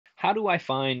How do I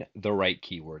find the right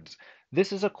keywords?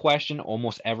 This is a question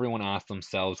almost everyone asks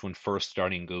themselves when first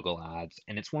starting Google Ads,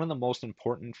 and it's one of the most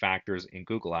important factors in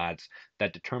Google Ads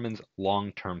that determines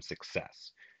long-term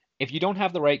success. If you don't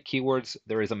have the right keywords,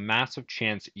 there is a massive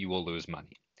chance you will lose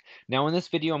money. Now, in this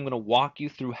video, I'm going to walk you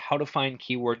through how to find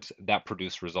keywords that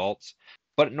produce results.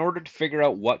 But in order to figure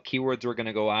out what keywords we're going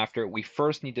to go after, we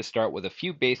first need to start with a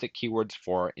few basic keywords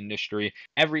for our industry.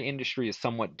 Every industry is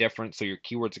somewhat different, so your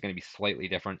keywords are going to be slightly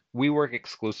different. We work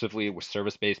exclusively with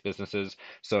service-based businesses,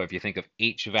 so if you think of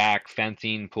HVAC,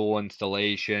 fencing, pool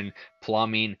installation,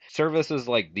 plumbing, services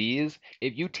like these,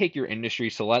 if you take your industry,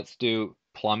 so let's do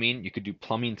plumbing, you could do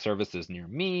plumbing services near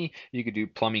me, you could do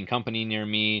plumbing company near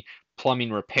me,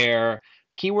 plumbing repair,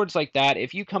 keywords like that.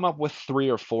 If you come up with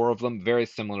 3 or 4 of them very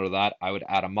similar to that, I would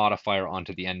add a modifier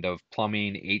onto the end of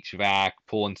plumbing, HVAC,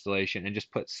 pool installation, and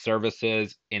just put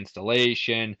services,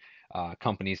 installation,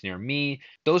 companies near me.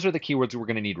 Those are the keywords we're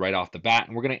going to need right off the bat,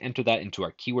 and we're going to enter that into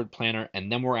our keyword planner,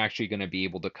 and then we're actually going to be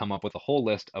able to come up with a whole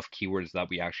list of keywords that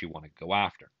we actually want to go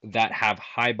after that have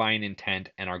high buying intent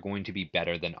and are going to be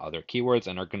better than other keywords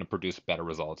and are going to produce better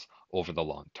results over the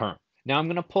long term. Now I'm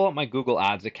going to pull up my Google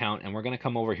Ads account and we're going to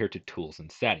come over here to tools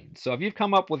and settings. So if you've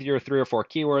come up with your 3 or 4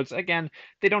 keywords, again,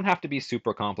 they don't have to be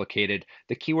super complicated.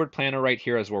 The keyword planner right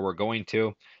here is where we're going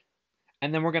to,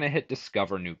 and then we're going to hit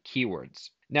discover new keywords.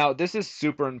 Now this is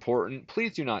super important.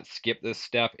 Please do not skip this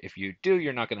step. If you do,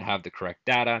 you're not going to have the correct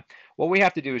data. What we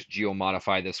have to do is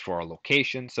geo-modify this for our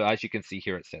location. So as you can see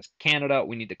here, it says Canada.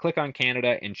 We need to click on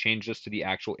Canada and change this to the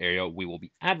actual area we will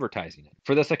be advertising in.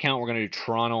 For this account, we're going to do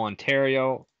Toronto,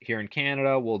 Ontario. Here in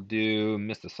Canada, we'll do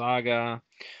Mississauga,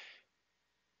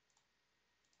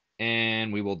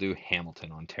 and we will do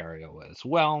Hamilton, Ontario as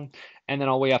well. And then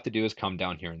all we have to do is come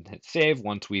down here and hit save.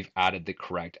 Once we've added the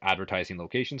correct advertising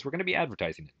locations we're going to be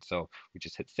advertising in. So we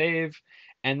just hit save,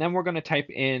 and then we're going to type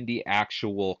in the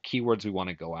actual keywords we want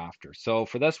to go after. So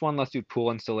for this one, let's do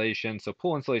pool installation. So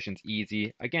pool installation is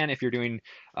easy. Again, if you're doing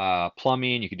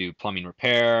plumbing, you could do plumbing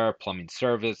repair, plumbing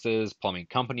services, plumbing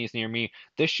companies near me.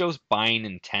 This shows buying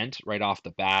intent right off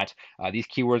the bat. These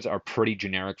keywords are pretty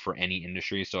generic for any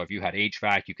industry. So if you had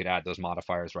HVAC, you could add those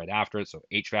modifiers right after it. So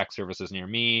HVAC services near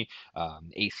me,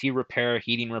 AC repair,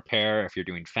 heating repair. If you're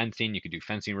doing fencing, you could do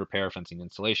fencing repair, fencing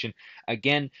installation.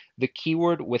 Again, the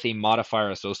keyword with a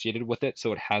modifier associated with it,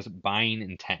 so it has buying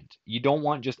intent. You don't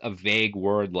want just a vague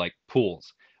word like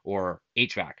pools or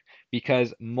HVAC,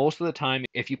 because most of the time,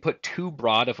 if you put too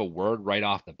broad of a word right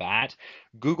off the bat,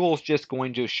 Google's just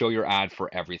going to show your ad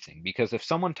for everything. Because if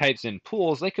someone types in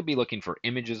pools, they could be looking for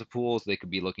images of pools, they could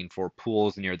be looking for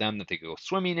pools near them that they could go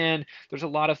swimming in. There's a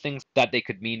lot of things that they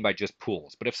could mean by just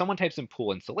pools. But if someone types in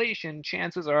pool installation,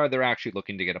 chances are they're actually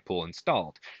looking to get a pool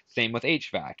installed. Same with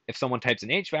HVAC. If someone types in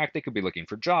HVAC, they could be looking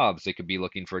for jobs, they could be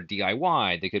looking for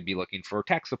DIY, they could be looking for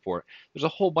tech support. There's a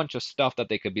whole bunch of stuff that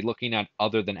they could be looking at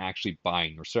other than actually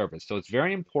buying your service. So it's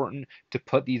very important to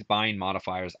put these buying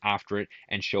modifiers after it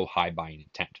and show high buying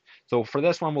intent. So for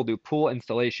this one, we'll do pool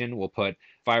installation. We'll put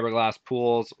fiberglass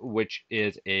pools, which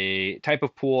is a type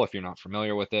of pool if you're not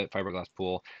familiar with it, fiberglass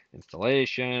pool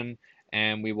installation,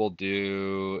 and we will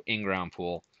do in-ground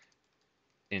pool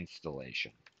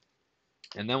installation.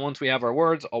 And then once we have our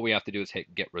words, all we have to do is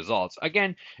hit get results.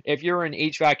 Again, if you're in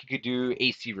HVAC, you could do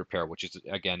AC repair, which is,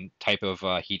 again, type of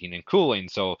heating and cooling.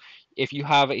 So if you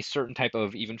have a certain type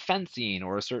of even fencing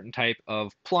or a certain type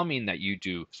of plumbing that you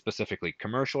do, specifically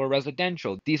commercial or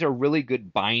residential, these are really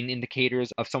good buying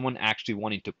indicators of someone actually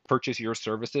wanting to purchase your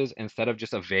services instead of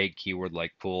just a vague keyword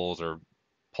like pools or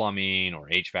plumbing or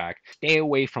HVAC. Stay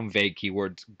away from vague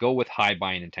keywords. Go with high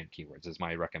buying intent keywords is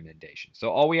my recommendation. So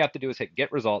all we have to do is hit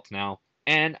get results now.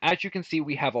 And as you can see,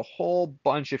 we have a whole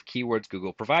bunch of keywords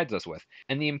Google provides us with.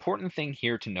 And the important thing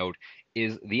here to note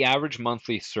is the average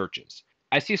monthly searches.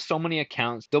 I see so many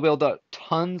accounts, they'll build up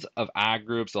tons of ad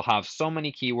groups, they'll have so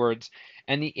many keywords.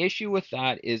 And the issue with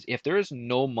that is if there is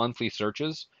no monthly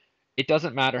searches, it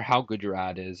doesn't matter how good your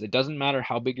ad is. It doesn't matter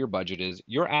how big your budget is.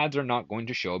 Your ads are not going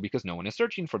to show because no one is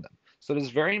searching for them. So it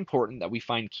is very important that we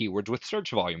find keywords with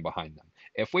search volume behind them.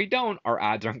 If we don't, our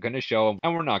ads aren't going to show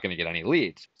and we're not going to get any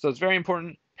leads. So it's very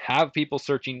important to have people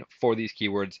searching for these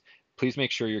keywords. Please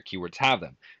make sure your keywords have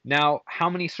them. Now, how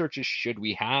many searches should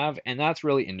we have? And that's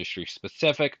really industry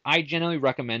specific. I generally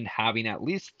recommend having at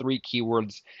least 3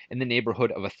 keywords in the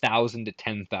neighborhood of 1,000 to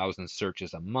 10,000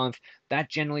 searches a month.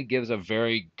 That generally gives a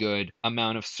very good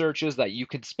amount of searches that you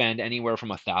could spend anywhere from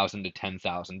 $1,000 to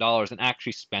 $10,000 and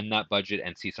actually spend that budget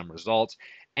and see some results.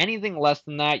 Anything less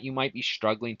than that, you might be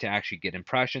struggling to actually get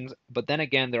impressions. But then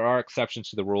again, there are exceptions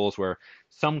to the rules where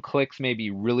some clicks may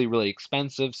be really, really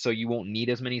expensive, so you won't need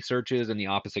as many searches, and the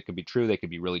opposite could be true. They could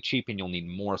be really cheap and you'll need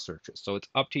more searches. So it's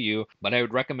up to you. But I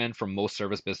would recommend for most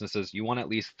service businesses, you want at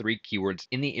least 3 keywords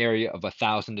in the area of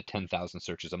 1,000 to 10,000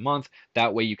 searches a month.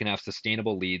 That way you can have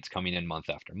sustainable leads coming in month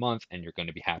after month, and you're going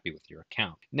to be happy with your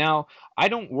account. Now, I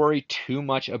don't worry too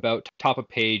much about top of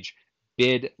page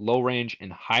bid, low range,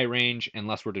 and high range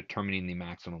unless we're determining the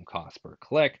maximum cost per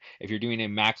click. If you're doing a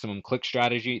maximum click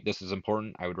strategy, this is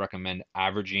important. I would recommend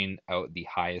averaging out the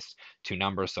highest two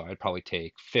numbers. So I'd probably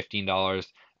take $15,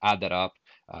 add that up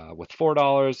with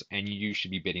 $4, and you should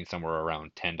be bidding somewhere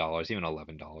around $10, even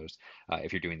 $11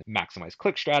 if you're doing the maximize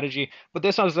click strategy. But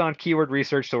this was on keyword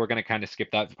research, so we're going to kind of skip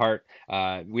that part.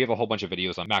 We have a whole bunch of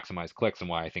videos on maximize clicks and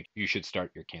why I think you should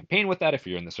start your campaign with that if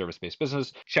you're in the service-based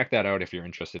business. Check that out if you're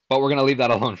interested. But we're going to leave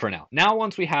that alone for now. Now,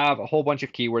 once we have a whole bunch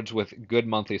of keywords with good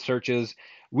monthly searches,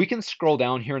 we can scroll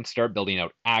down here and start building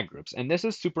out ad groups. And this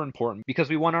is super important because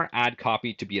we want our ad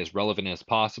copy to be as relevant as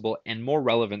possible and more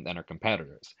relevant than our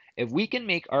competitors. If we can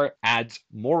make our ads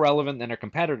more relevant than our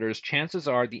competitors, chances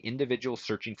are the individual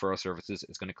searching for our services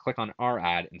is going to click on our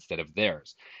ad instead of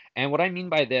theirs. And what I mean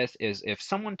by this is if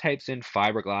someone types in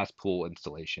fiberglass pool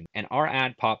installation and our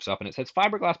ad pops up and it says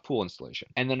fiberglass pool installation,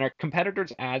 and then our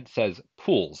competitor's ad says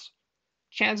pools,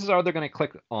 chances are they're going to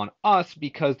click on us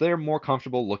because they're more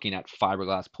comfortable looking at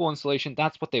fiberglass pool installation.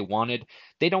 That's what they wanted.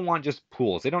 They don't want just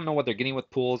pools. They don't know what they're getting with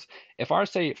pools. If our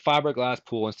say fiberglass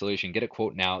pool installation, get a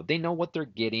quote now, they know what they're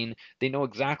getting. They know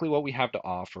exactly what we have to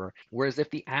offer. Whereas if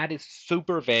the ad is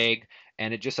super vague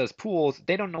and it just says pools,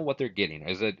 they don't know what they're getting.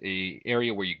 Is it a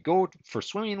area where you go for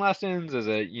swimming lessons? Is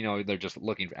it, they're just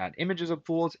looking at images of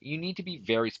pools? You need to be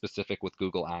very specific with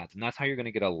Google Ads, and that's how you're going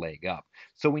to get a leg up.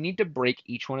 So we need to break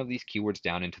each one of these keywords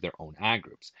down into their own ad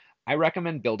groups. I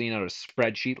recommend building out a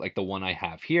spreadsheet like the one I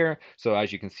have here. So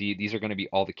as you can see, these are going to be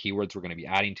all the keywords we're going to be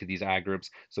adding to these ad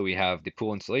groups. So we have the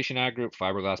pool installation ad group,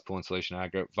 fiberglass pool installation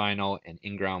ad group, vinyl and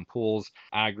in-ground pools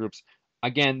ad groups.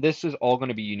 Again, this is all going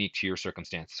to be unique to your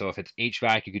circumstance. So if it's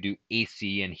HVAC, you could do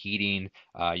AC and heating.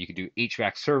 You could do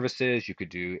HVAC services. You could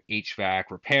do HVAC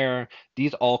repair.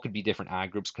 These all could be different ad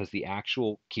groups because the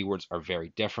actual keywords are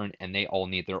very different and they all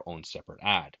need their own separate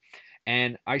ad.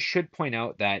 And I should point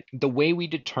out that the way we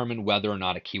determine whether or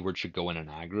not a keyword should go in an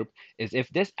ad group is if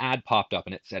this ad popped up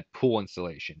and it said pool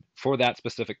installation for that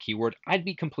specific keyword, I'd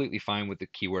be completely fine with the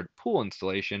keyword pool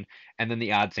installation and then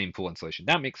the ad saying pool installation.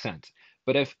 That makes sense.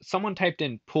 But if someone typed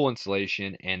in pool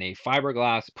installation and a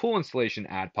fiberglass pool installation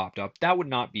ad popped up, that would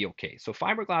not be okay. So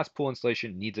fiberglass pool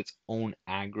installation needs its own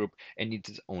ad group and needs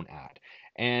its own ad.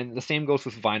 And the same goes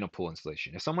with vinyl pool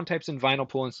installation. If someone types in vinyl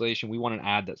pool installation, we want an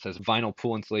ad that says vinyl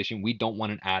pool installation. We don't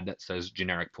want an ad that says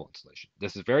generic pool installation.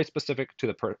 This is very specific to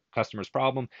the customer's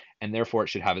problem, and therefore it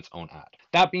should have its own ad.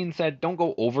 That being said, don't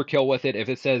go overkill with it. If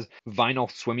it says vinyl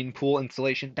swimming pool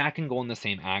installation, that can go in the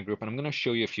same ad group. And I'm going to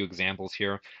show you a few examples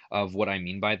here of what I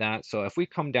mean by that. So if we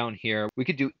come down here, we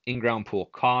could do in-ground pool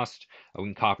cost. We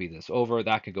can copy this over.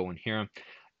 That could go in here.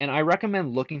 And I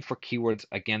recommend looking for keywords,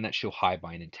 again, that show high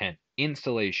buying intent.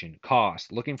 Installation,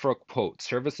 cost, looking for a quote,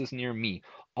 services near me.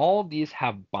 All of these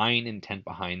have buying intent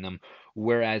behind them.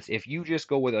 Whereas if you just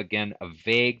go with, again, a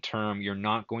vague term, you're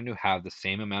not going to have the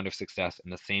same amount of success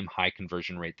and the same high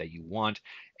conversion rate that you want.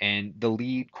 And the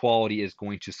lead quality is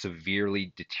going to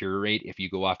severely deteriorate if you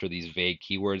go after these vague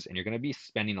keywords. And you're going to be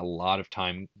spending a lot of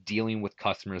time dealing with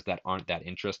customers that aren't that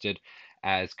interested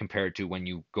as compared to when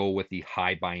you go with the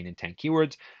high buying intent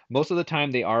keywords. Most of the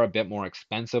time, they are a bit more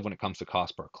expensive when it comes to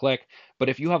cost per click. But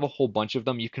if you have a whole bunch of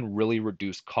them, you can really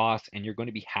reduce costs and you're going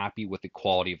to be happy with the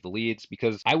quality of the leads,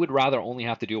 because I would rather only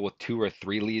have to deal with 2 or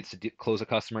 3 leads to close a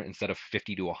customer instead of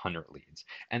 50 to 100 leads.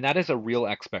 And that is a real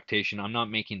expectation. I'm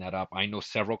not making that up. I know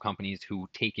several companies who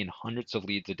take in hundreds of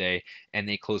leads a day and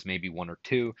they close maybe 1 or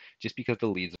 2 just because the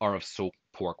leads are of so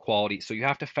poor quality. So you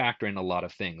have to factor in a lot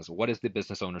of things. What is the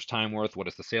business owner's time worth? What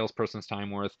is the salesperson's time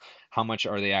worth? How much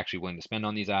are they actually willing to spend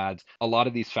on these ads? A lot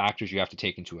of these factors you have to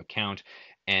take into account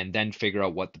and then figure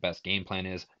out what the best game plan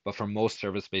is. But for most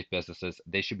service-based businesses,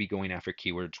 they should be going after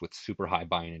keywords with super high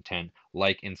buying intent,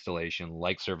 like installation,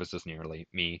 like services near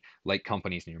me, like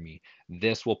companies near me.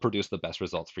 This will produce the best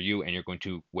results for you, and you're going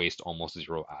to waste almost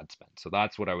zero ad spend. So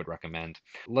that's what I would recommend.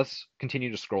 Let's continue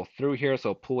to scroll through here.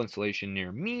 So pool installation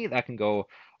near me, that can go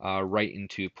right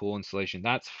into pool installation.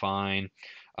 That's fine.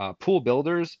 Pool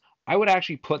builders, I would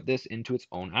actually put this into its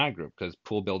own ad group because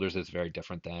pool builders is very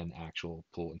different than actual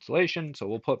pool installation. So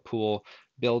we'll put pool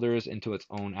builders into its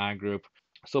own ad group.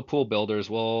 So pool builders,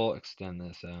 we'll extend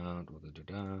this out.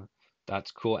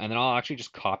 That's cool. And then I'll actually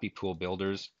just copy pool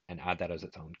builders and add that as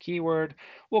its own keyword.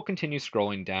 We'll continue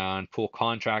scrolling down. Pool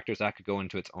contractors, that could go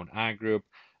into its own ad group.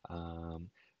 Um,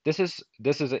 this is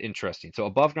interesting. So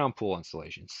above ground pool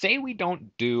installation. Say we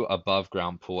don't do above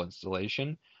ground pool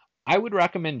installation. I would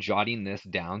recommend jotting this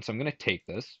down. So I'm going to take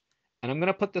this and I'm going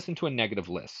to put this into a negative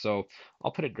list. So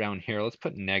I'll put it down here. Let's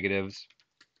put negatives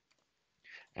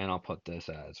and I'll put this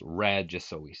as red just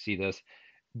so we see this.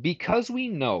 Because we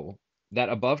know that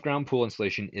above ground pool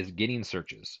installation is getting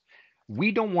searches,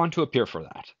 we don't want to appear for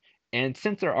that. And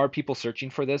since there are people searching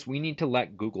for this, we need to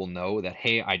let Google know that,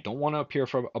 hey, I don't want to appear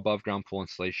for above ground pool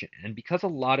installation. And because a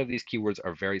lot of these keywords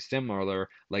are very similar,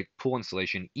 like pool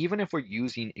installation, even if we're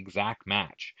using exact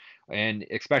match, and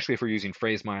especially if we're using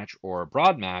phrase match or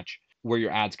broad match, where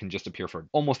your ads can just appear for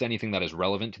almost anything that is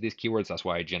relevant to these keywords. That's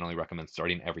why I generally recommend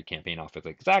starting every campaign off with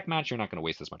exact match. You're not going to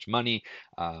waste as much money.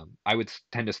 I would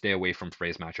tend to stay away from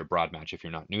phrase match or broad match if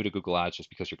you're not new to Google Ads, just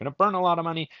because you're going to burn a lot of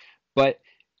money. But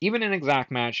even in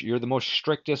exact match, you're the most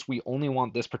strictest. We only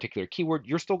want this particular keyword.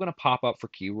 You're still going to pop up for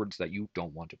keywords that you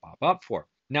don't want to pop up for.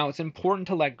 Now, it's important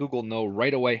to let Google know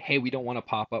right away, hey, we don't want to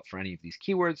pop up for any of these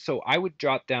keywords. So I would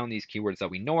jot down these keywords that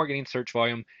we know are getting search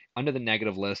volume under the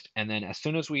negative list. And then as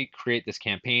soon as we create this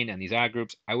campaign and these ad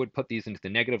groups, I would put these into the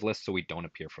negative list so we don't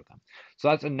appear for them. So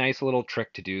that's a nice little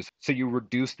trick to do. So you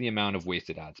reduce the amount of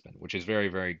wasted ad spend, which is very,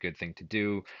 very good thing to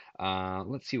do.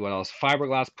 Let's see what else.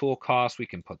 Fiberglass pool costs, we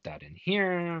can put that in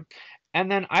here. And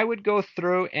then I would go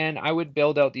through and I would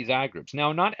build out these ad groups.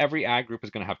 Now, not every ad group is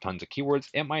going to have tons of keywords.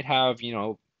 It might have,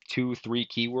 2, 3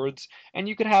 keywords, and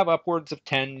you could have upwards of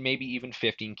 10, maybe even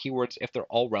 15 keywords if they're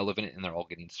all relevant and they're all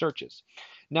getting searches.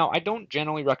 Now, I don't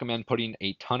generally recommend putting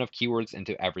a ton of keywords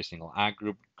into every single ad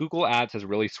group. Google Ads has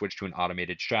really switched to an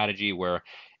automated strategy where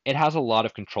it has a lot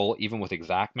of control, even with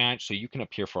exact match, so you can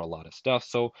appear for a lot of stuff.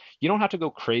 So you don't have to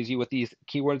go crazy with these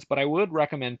keywords, but I would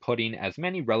recommend putting as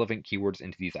many relevant keywords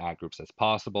into these ad groups as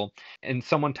possible. And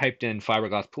someone typed in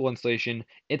fiberglass pool installation,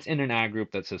 it's in an ad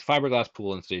group that says fiberglass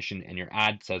pool installation, and your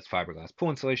ad says fiberglass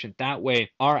pool installation. That way,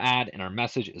 our ad and our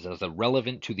message is as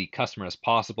relevant to the customer as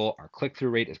possible. Our click-through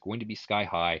rate is going to be sky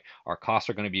high. Our costs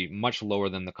are going to be much lower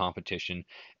than the competition,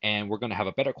 and we're going to have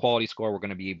a better quality score. We're going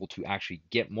to be able to actually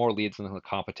get more leads than the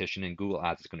competition, and Google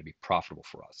Ads is going to be profitable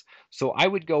for us. So I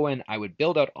would go in, I would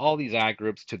build out all these ad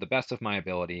groups to the best of my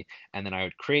ability, and then I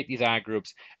would create these ad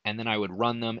groups, and then I would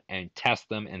run them and test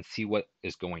them and see what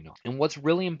is going on. And what's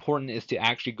really important is to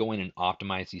actually go in and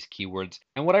optimize these keywords.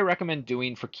 And what I recommend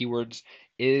doing for keywords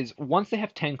is once they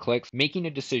have 10 clicks, making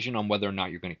a decision on whether or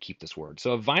not you're going to keep this word.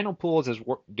 So if vinyl pools is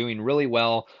doing really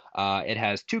well, it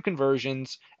has 2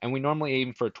 conversions, and we normally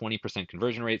aim for a 20%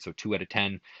 conversion rate, so 2 out of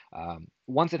 10.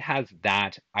 Once it has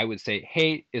that, I would say,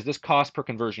 hey, is this cost per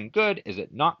conversion good? Is it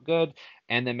not good?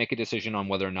 And then make a decision on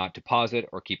whether or not to pause it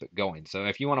or keep it going. So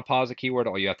if you want to pause a keyword,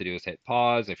 all you have to do is hit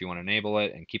pause. If you want to enable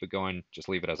it and keep it going, just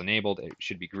leave it as enabled. It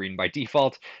should be green by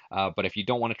default. But if you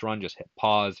don't want it to run, just hit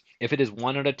pause. If it is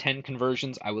 1 out of 10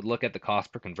 conversions, I would look at the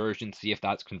cost per conversion, see if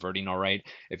that's converting all right.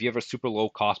 If you have a super low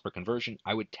cost per conversion,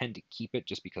 I would tend to keep it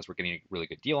just because we're getting a really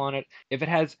good deal on it. If it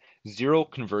has 0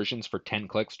 conversions for 10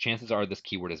 clicks, chances are this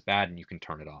keyword is bad and you can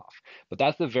turn it off. But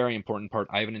that's the very important part.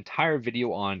 I have an entire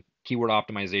video on keyword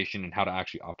optimization and how to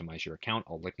actually optimize your account.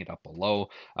 I'll link it up below.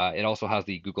 It also has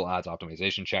the Google Ads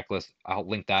optimization checklist. I'll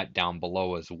link that down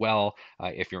below as well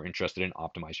if you're interested in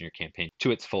optimizing your campaign to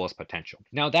its fullest potential.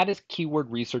 Now, that is keyword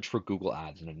research for Google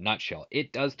Ads in a nutshell.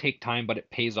 It does take time, but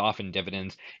it pays off in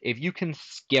dividends. If you can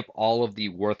skip all of the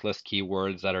worthless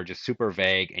keywords that are just super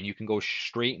vague and you can go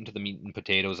straight into the meat and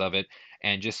potatoes of it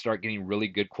and just start getting really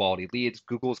good quality leads,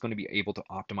 Google is going to be able to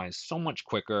optimize so much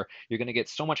quicker. You're going to get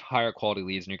so much higher quality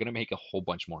leads, and you're going to make a whole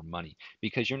bunch more money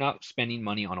because you're not spending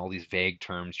money on all these vague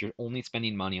terms. You're only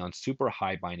spending money on super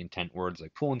high buying intent words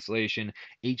like pool installation,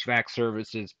 HVAC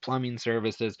services, plumbing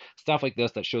services, stuff like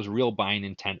this that shows real buying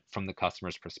intent from the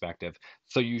customer's perspective.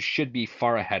 So you should be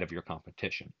far ahead of your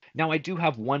competition. Now, I do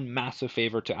have one massive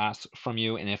favor to ask from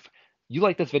you, and if you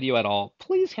like this video at all,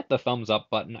 please hit the thumbs up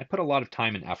button. I put a lot of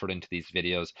time and effort into these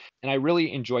videos, and I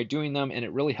really enjoy doing them, and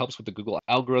it really helps with the Google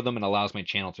algorithm and allows my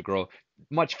channel to grow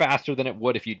much faster than it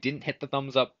would if you didn't hit the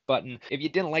thumbs up button. If you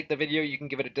didn't like the video, you can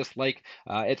give it a dislike.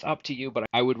 It's up to you, but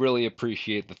I would really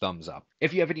appreciate the thumbs up.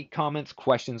 If you have any comments,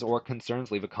 questions, or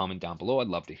concerns, leave a comment down below. I'd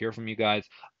love to hear from you guys.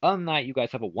 Other than that, you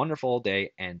guys have a wonderful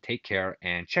day and take care,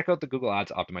 and check out the Google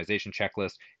Ads optimization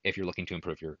checklist if you're looking to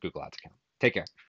improve your Google Ads account. Take care.